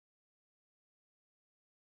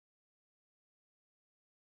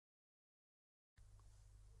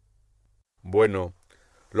Bueno,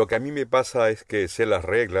 lo que a mí me pasa es que sé las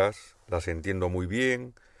reglas, las entiendo muy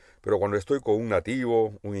bien, pero cuando estoy con un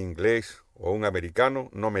nativo, un inglés o un americano,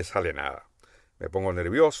 no me sale nada. Me pongo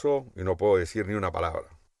nervioso y no puedo decir ni una palabra.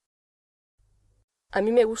 A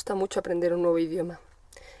mí me gusta mucho aprender un nuevo idioma,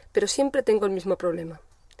 pero siempre tengo el mismo problema.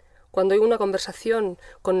 Cuando oigo una conversación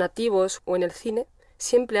con nativos o en el cine,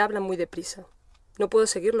 siempre hablan muy deprisa. No puedo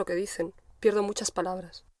seguir lo que dicen, pierdo muchas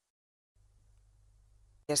palabras.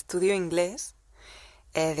 Estudio inglés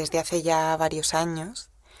desde hace ya varios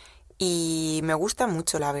años y me gusta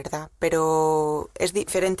mucho, la verdad, pero es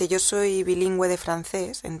diferente. Yo soy bilingüe de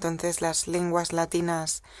francés, entonces las lenguas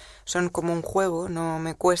latinas son como un juego, no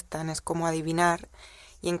me cuestan, es como adivinar,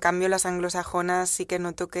 y en cambio las anglosajonas sí que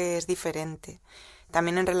noto que es diferente.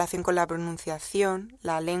 También en relación con la pronunciación,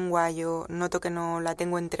 la lengua yo noto que no la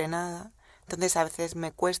tengo entrenada, entonces a veces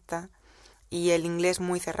me cuesta. Y el inglés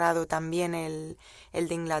muy cerrado también, el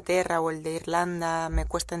de Inglaterra o el de Irlanda, me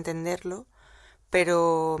cuesta entenderlo,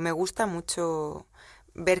 pero me gusta mucho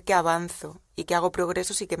ver que avanzo y que hago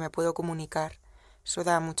progresos y que me puedo comunicar. Eso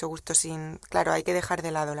da mucho gusto Claro, hay que dejar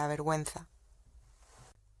de lado la vergüenza.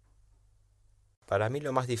 Para mí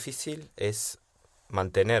lo más difícil es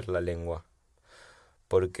mantener la lengua,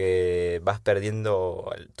 porque vas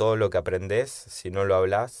perdiendo todo lo que aprendes. Si no lo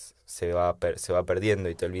hablas, se va perdiendo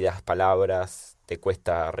y te olvidas palabras, te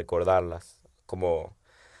cuesta recordarlas, como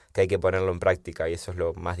que hay que ponerlo en práctica, y eso es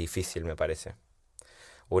lo más difícil, me parece.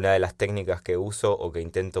 Una de las técnicas que uso o que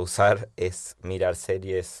intento usar es mirar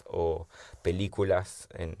series o películas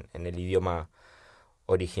en el idioma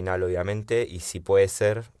original, obviamente, y si puede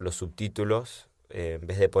ser los subtítulos, en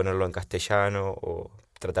vez de ponerlo en castellano, o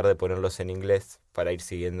tratar de ponerlos en inglés para ir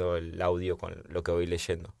siguiendo el audio con lo que voy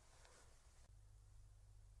leyendo.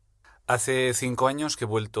 Hace 5 años que he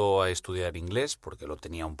vuelto a estudiar inglés porque lo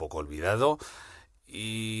tenía un poco olvidado,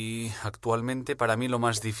 y actualmente para mí lo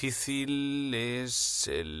más difícil es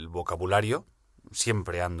el vocabulario.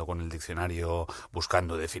 Siempre ando con el diccionario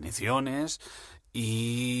buscando definiciones,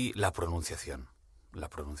 y la pronunciación. La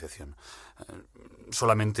pronunciación.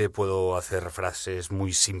 Solamente puedo hacer frases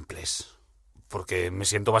muy simples, porque me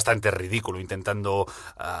siento bastante ridículo intentando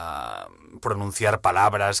pronunciar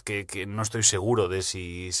palabras que no estoy seguro de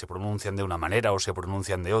si se pronuncian de una manera o se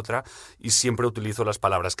pronuncian de otra, y siempre utilizo las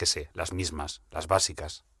palabras que sé, las mismas, las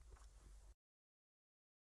básicas.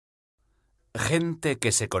 Gente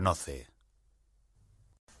que se conoce.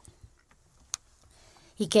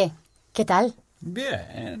 ¿Y qué? ¿Qué tal?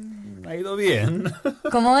 Bien, ha ido bien.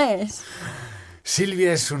 ¿Cómo es?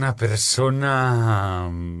 Silvia es una persona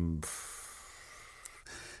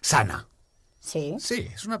sana. Sí. Sí,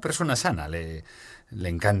 es una persona sana. Le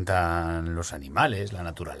encantan los animales, la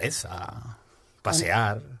naturaleza,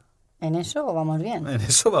 pasear. ¿En eso vamos bien? En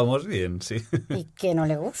eso vamos bien, sí. ¿Y qué no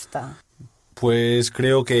le gusta? Pues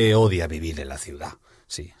creo que odia vivir en la ciudad.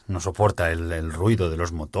 Sí, no soporta el ruido de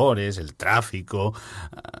los motores, el tráfico.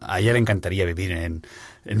 A ella le encantaría vivir en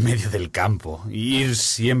medio del campo y ir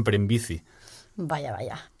siempre en bici.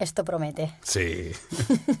 Vaya, esto promete. Sí.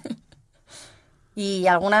 ¿Y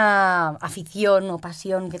alguna afición o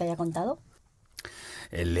pasión que te haya contado?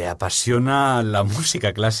 Le apasiona la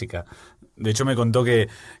música clásica. De hecho, me contó que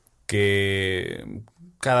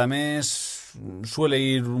cada mes suele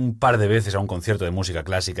ir un par de veces a un concierto de música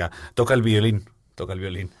clásica. Toca el violín.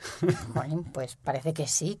 Bueno, pues parece que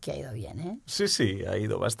sí, que ha ido bien, ¿eh? Sí, ha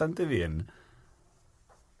ido bastante bien.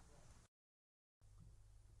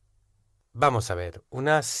 Vamos a ver,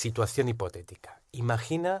 una situación hipotética.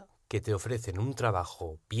 Imagina que te ofrecen un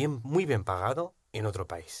trabajo muy bien pagado en otro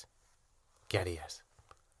país. ¿Qué harías?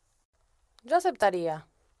 Yo aceptaría.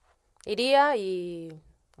 Iría y,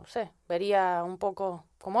 no sé, vería un poco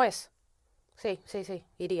cómo es. Sí,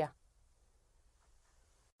 iría.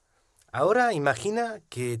 Ahora imagina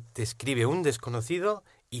que te escribe un desconocido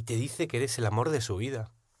y te dice que eres el amor de su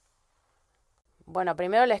vida. Bueno,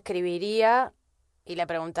 primero le escribiría y le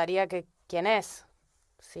preguntaría quién es.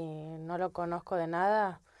 Si no lo conozco de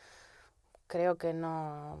nada, creo que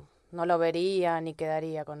no lo vería ni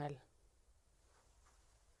quedaría con él.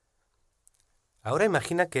 Ahora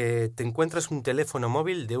imagina que te encuentras un teléfono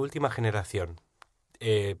móvil de última generación,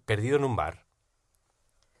 perdido en un bar.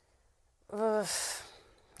 Uf,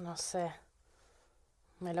 no sé.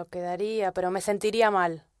 Me lo quedaría, pero me sentiría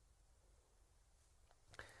mal.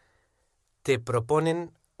 Te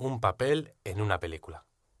proponen un papel en una película.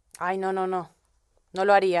 Ay, no. No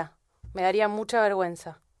lo haría. Me daría mucha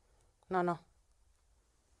vergüenza. No.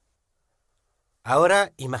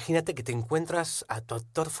 Ahora imagínate que te encuentras a tu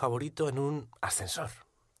actor favorito en un ascensor.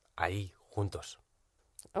 Ahí, juntos.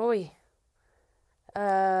 Uy.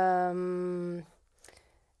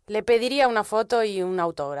 Le pediría una foto y un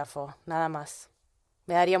autógrafo, nada más.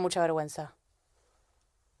 Me daría mucha vergüenza.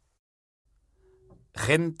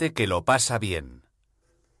 Gente que lo pasa bien.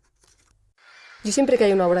 Yo siempre que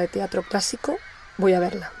hay una obra de teatro clásico, voy a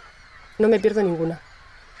verla. No me pierdo ninguna.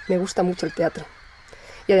 Me gusta mucho el teatro.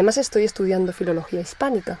 Y además estoy estudiando filología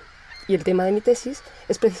hispánica. Y el tema de mi tesis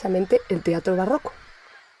es precisamente el teatro barroco.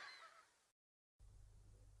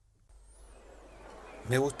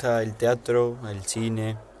 Me gusta el teatro, el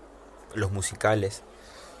cine, los musicales,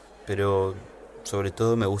 pero sobre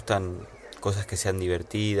todo me gustan cosas que sean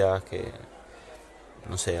divertidas, que,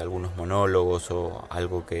 no sé, algunos monólogos o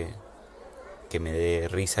algo que me dé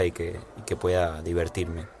risa y que pueda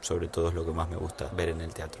divertirme. Sobre todo es lo que más me gusta ver en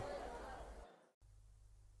el teatro.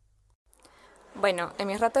 Bueno, en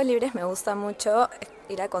mis ratos libres me gusta mucho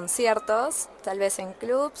ir a conciertos, tal vez en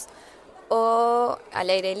clubs o al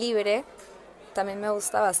aire libre. También me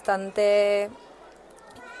gusta bastante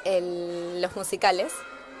los musicales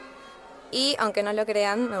y, aunque no lo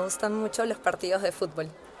crean, me gustan mucho los partidos de fútbol.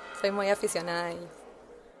 Soy muy aficionada a ellos.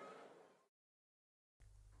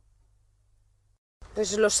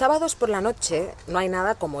 Pues los sábados por la noche no hay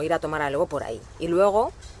nada como ir a tomar algo por ahí. Y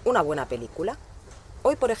luego, una buena película.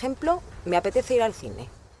 Hoy, por ejemplo, me apetece ir al cine.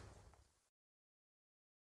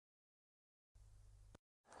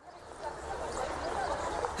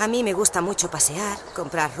 A mí me gusta mucho pasear,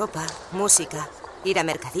 comprar ropa, música, ir a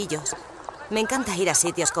mercadillos. Me encanta ir a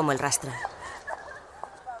sitios como el Rastro.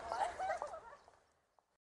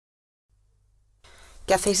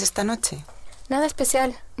 ¿Qué hacéis esta noche? Nada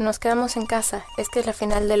especial, nos quedamos en casa. Es que es la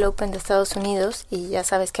final del Open de Estados Unidos y ya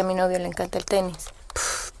sabes que a mi novio le encanta el tenis.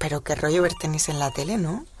 Pero qué rollo ver tenis en la tele,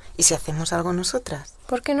 ¿no? ¿Y si hacemos algo nosotras?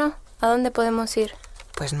 ¿Por qué no? ¿A dónde podemos ir?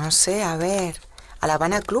 Pues no sé, a ver... ¿A la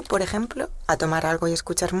Habana Club, por ejemplo? ¿A tomar algo y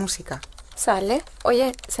escuchar música? ¿Sale?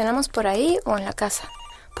 Oye, ¿cenamos por ahí o en la casa?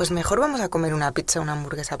 Pues mejor vamos a comer una pizza o una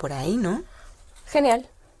hamburguesa por ahí, ¿no? Genial.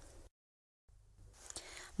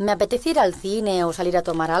 Me apetece ir al cine o salir a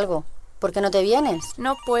tomar algo. ¿Por qué no te vienes?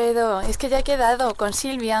 No puedo, es que ya he quedado con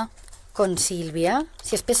Silvia. ¿Con Silvia?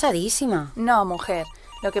 Si es pesadísima. No, mujer.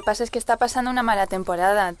 Lo que pasa es que está pasando una mala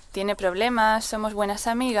temporada. Tiene problemas, somos buenas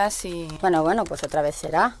amigas y... Bueno, pues otra vez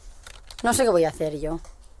será. No sé qué voy a hacer yo.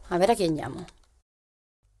 A ver a quién llamo.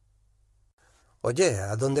 Oye,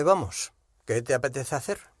 ¿a dónde vamos? ¿Qué te apetece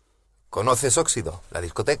hacer? ¿Conoces Óxido, la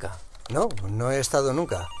discoteca? No, no he estado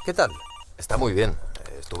nunca. ¿Qué tal? Está muy bien.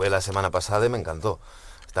 Estuve la semana pasada y me encantó.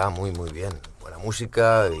 Está muy bien. Buena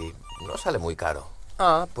música y no sale muy caro.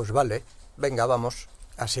 Ah, pues vale. Venga, vamos.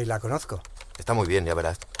 Así la conozco. Está muy bien, ya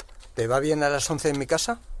verás. ¿Te va bien a las 11 en mi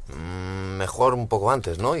casa? Mejor un poco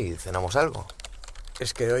antes, ¿no? Y cenamos algo.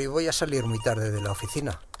 Es que hoy voy a salir muy tarde de la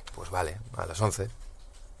oficina. Pues vale, a las 11.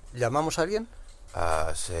 ¿Llamamos a alguien?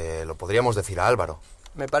 Se lo podríamos decir a Álvaro.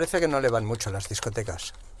 Me parece que no le van mucho las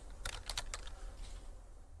discotecas.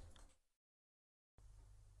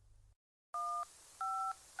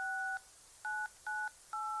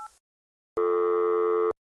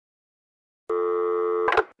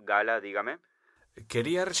 Gala, dígame.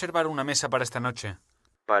 Quería reservar una mesa para esta noche.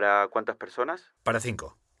 ¿Para cuántas personas? Para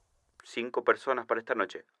 5. 5 personas para esta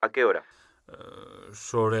noche. ¿A qué hora?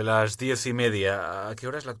 Sobre las 10:30. ¿A qué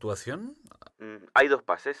hora es la actuación? Hay 2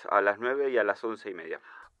 pases, a las 9 y a las 11:30.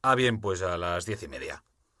 Ah, bien, pues a las 10:30.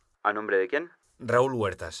 ¿A nombre de quién? Raúl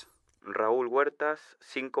Huertas. Raúl Huertas,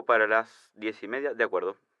 5 para las 10:30. De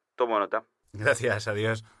acuerdo. Tomo nota. Gracias,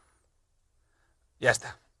 adiós. Ya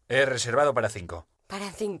está. He reservado para 5. ¿Para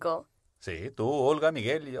 5? Sí, tú, Olga,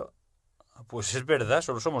 Miguel y yo. Pues es verdad,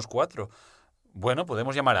 solo somos 4. Bueno,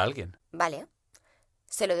 podemos llamar a alguien. Vale.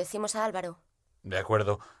 Se lo decimos a Álvaro. De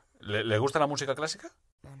acuerdo. ¿Le gusta la música clásica?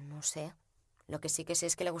 No sé. Lo que sí que sé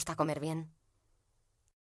es que le gusta comer bien.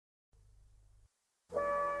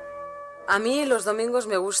 A mí los domingos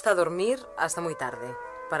me gusta dormir hasta muy tarde,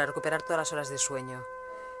 para recuperar todas las horas de sueño.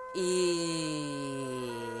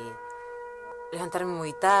 Y levantarme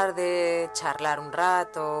muy tarde, charlar un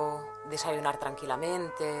rato, desayunar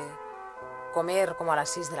tranquilamente, comer como a las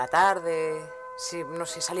 6 de la tarde, no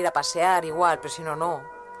sé, salir a pasear igual, pero si no, no.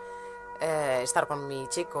 Estar con mi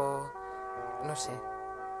chico, no sé.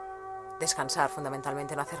 Descansar,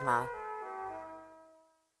 fundamentalmente, no hacer nada.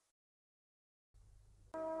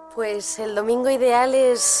 Pues el domingo ideal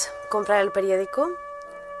es comprar el periódico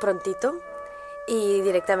prontito y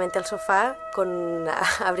directamente al sofá con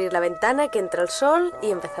abrir la ventana, que entra el sol y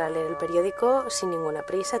empezar a leer el periódico sin ninguna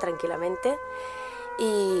prisa, tranquilamente,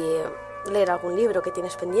 y leer algún libro que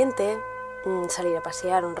tienes pendiente, salir a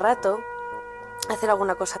pasear un rato, hacer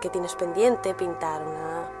alguna cosa que tienes pendiente, pintar,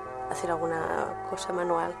 hacer alguna cosa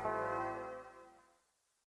manual.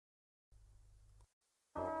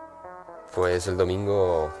 Pues el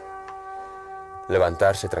domingo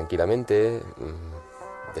levantarse tranquilamente,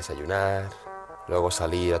 desayunar, luego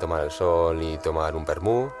salir a tomar el sol y tomar un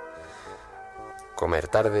vermú, comer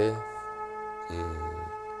tarde,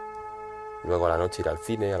 luego a la noche ir al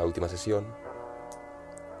cine, a la última sesión,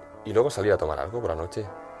 y luego salir a tomar algo por la noche,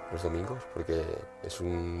 los domingos, porque es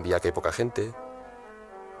un día que hay poca gente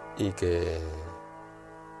y que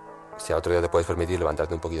si al otro día te puedes permitir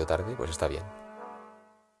levantarte un poquito tarde, pues está bien.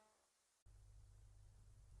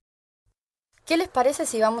 ¿Qué les parece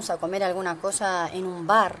si vamos a comer alguna cosa en un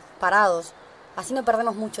bar, parados? Así no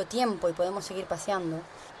perdemos mucho tiempo y podemos seguir paseando.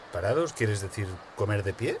 ¿Parados quieres decir comer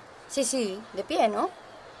de pie? Sí, de pie, ¿no?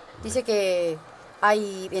 Dice que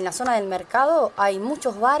en la zona del mercado hay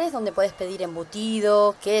muchos bares donde puedes pedir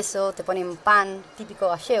embutido, queso, te ponen pan, típico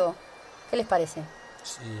gallego. ¿Qué les parece?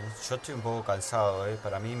 Sí, yo estoy un poco cansado, ¿eh?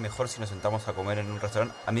 Para mí mejor si nos sentamos a comer en un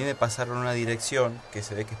restaurante. A mí me pasaron una dirección que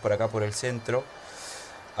se ve que es por acá por el centro.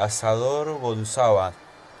 Asador Gonzaba,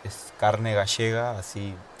 es carne gallega,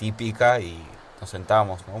 así típica, y nos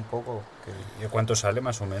sentamos, ¿no? Un poco. ¿Y cuánto sale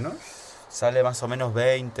más o menos? Sale más o menos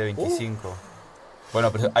 20, 25.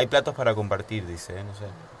 Bueno, pero hay platos para compartir, dice, no sé.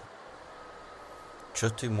 Yo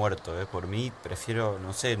estoy muerto, por mí prefiero,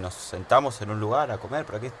 no sé, nos sentamos en un lugar a comer,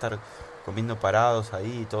 ¿para qué estar comiendo parados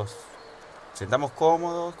ahí todos? Sentamos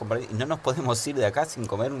cómodos, y no nos podemos ir de acá sin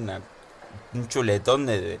comer un chuletón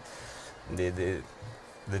de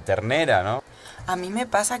ternera, ¿no? A mí me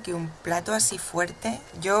pasa que un plato así fuerte,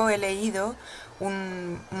 yo he leído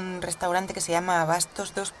un restaurante que se llama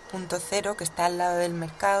Abastos 2.0, que está al lado del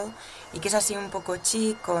mercado y que es así un poco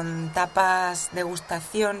chic, con tapas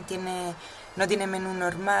degustación, no tiene menú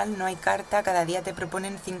normal, no hay carta, cada día te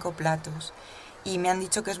proponen 5 platos y me han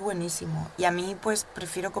dicho que es buenísimo. Y a mí pues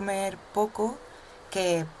prefiero comer poco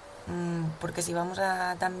porque si vamos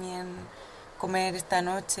a también comer esta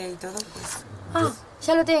noche y todo, pues...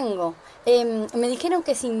 Ya lo tengo. Me dijeron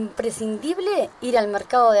que es imprescindible ir al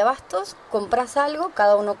mercado de abastos, compras algo,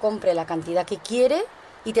 cada uno compre la cantidad que quiere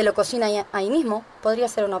y te lo cocina ahí mismo. Podría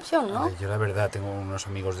ser una opción, ¿no? Yo la verdad tengo unos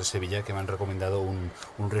amigos de Sevilla que me han recomendado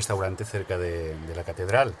un restaurante cerca de la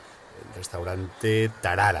catedral, el restaurante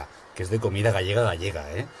Tarara, que es de comida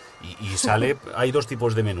gallega, ¿eh? Y sale, hay 2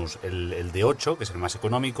 tipos de menús, el de 8, que es el más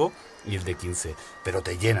económico, y el de 15, pero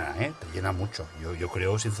te llena, te llena mucho. Yo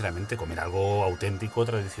creo, sinceramente, comer algo auténtico,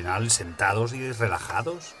 tradicional, sentados y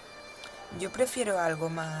relajados. Yo prefiero algo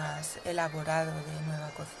más elaborado de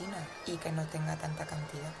nueva cocina y que no tenga tanta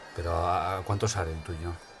cantidad. ¿Pero a cuánto sale el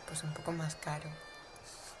tuyo? Pues un poco más caro.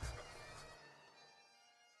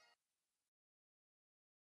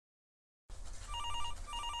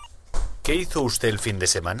 ¿Qué hizo usted el fin de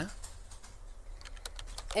semana?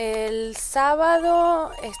 El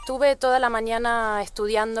sábado estuve toda la mañana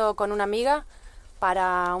estudiando con una amiga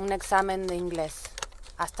para un examen de inglés,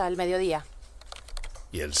 hasta el mediodía.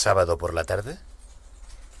 ¿Y el sábado por la tarde?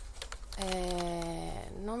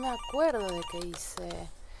 No me acuerdo de qué hice.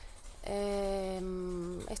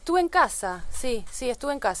 Estuve en casa, sí,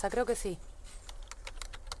 estuve en casa, creo que sí.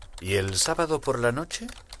 ¿Y el sábado por la noche?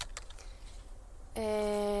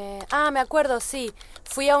 Me acuerdo, sí.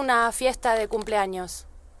 Fui a una fiesta de cumpleaños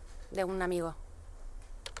de un amigo.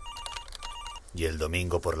 ¿Y el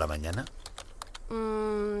domingo por la mañana?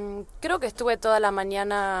 Creo que estuve toda la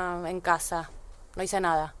mañana en casa. No hice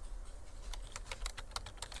nada.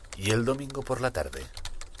 ¿Y el domingo por la tarde?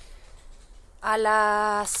 A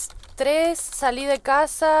las 3 salí de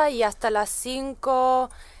casa y hasta las 5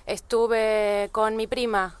 estuve con mi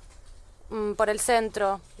prima por el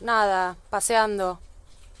centro. Nada, paseando.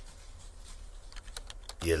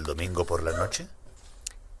 ¿Y el domingo por la noche?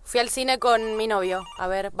 Fui al cine con mi novio a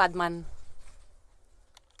ver Batman.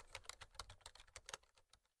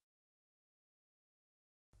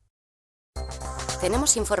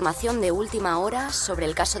 Tenemos información de última hora sobre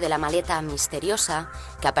el caso de la maleta misteriosa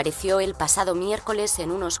que apareció el pasado miércoles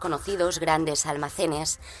en unos conocidos grandes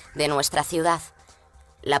almacenes de nuestra ciudad.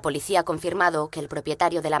 La policía ha confirmado que el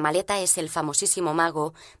propietario de la maleta es el famosísimo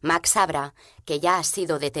mago Max Abra, que ya ha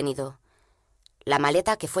sido detenido. La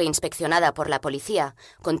maleta, que fue inspeccionada por la policía,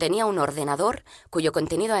 contenía un ordenador cuyo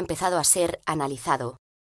contenido ha empezado a ser analizado.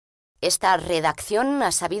 Esta redacción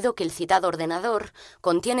ha sabido que el citado ordenador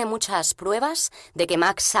contiene muchas pruebas de que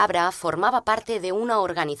Max Sabra formaba parte de una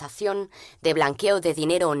organización de blanqueo de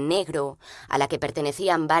dinero negro a la que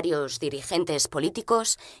pertenecían varios dirigentes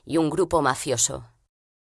políticos y un grupo mafioso.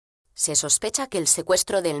 Se sospecha que el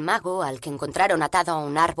secuestro del mago, al que encontraron atado a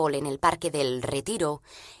un árbol en el Parque del Retiro,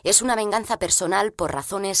 es una venganza personal por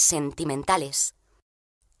razones sentimentales.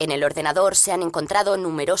 En el ordenador se han encontrado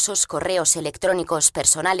numerosos correos electrónicos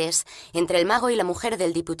personales entre el mago y la mujer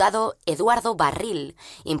del diputado Eduardo Barril,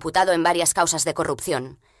 imputado en varias causas de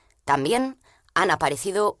corrupción. También han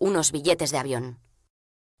aparecido unos billetes de avión.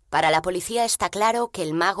 Para la policía está claro que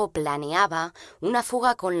el mago planeaba una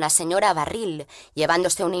fuga con la señora Barril,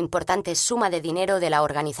 llevándose una importante suma de dinero de la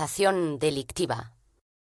organización delictiva.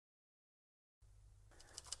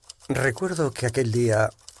 Recuerdo que aquel día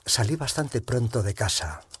salí bastante pronto de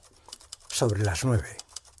casa, sobre las 9.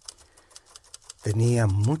 Tenía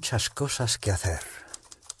muchas cosas que hacer.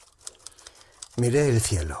 Miré el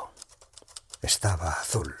cielo. Estaba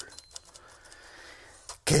azul.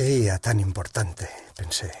 ¡Qué día tan importante!,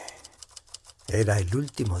 pensé. Era el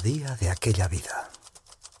último día de aquella vida.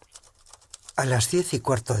 A las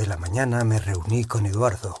 10:15 de la mañana me reuní con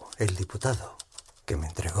Eduardo, el diputado, que me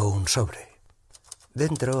entregó un sobre.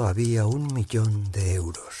 Dentro había 1.000.000 de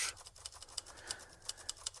euros.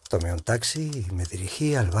 Tomé un taxi y me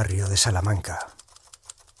dirigí al barrio de Salamanca.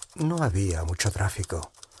 No había mucho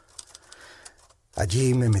tráfico.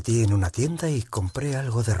 Allí me metí en una tienda y compré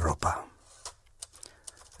algo de ropa.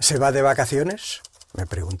 ¿Se va de vacaciones?, me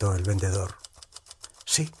preguntó el vendedor.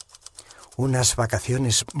 Sí, unas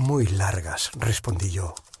vacaciones muy largas, respondí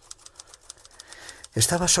yo.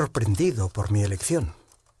 Estaba sorprendido por mi elección.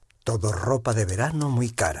 Todo ropa de verano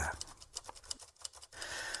muy cara.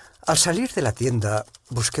 Al salir de la tienda,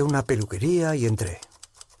 busqué una peluquería y entré.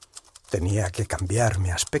 Tenía que cambiar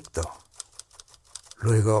mi aspecto.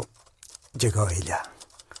 Luego llegó ella.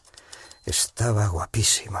 Estaba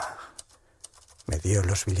guapísima. Me dio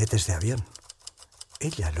los billetes de avión.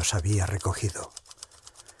 Ella los había recogido.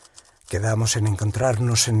 Quedamos en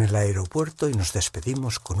encontrarnos en el aeropuerto y nos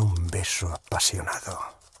despedimos con un beso apasionado.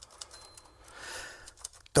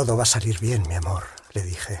 Todo va a salir bien, mi amor, le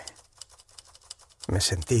dije. Me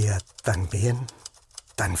sentía tan bien,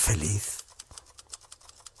 tan feliz.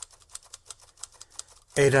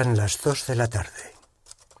 Eran las 2 de la tarde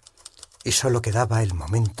y solo quedaba el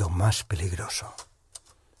momento más peligroso.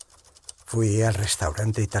 Fui al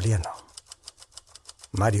restaurante italiano.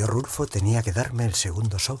 Mario Rulfo tenía que darme el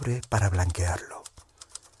segundo sobre para blanquearlo.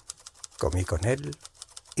 Comí con él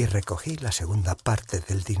y recogí la segunda parte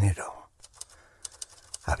del dinero.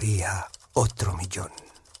 Había otro 1.000.000.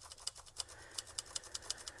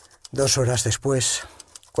 2 horas después,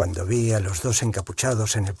 cuando vi a los dos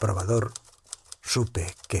encapuchados en el probador,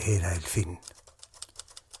 supe que era el fin.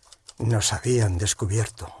 Nos habían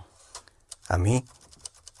descubierto. A mí,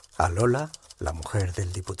 a Lola, la mujer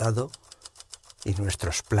del diputado, y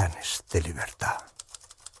nuestros planes de libertad.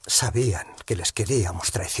 Sabían que les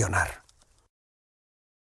queríamos traicionar.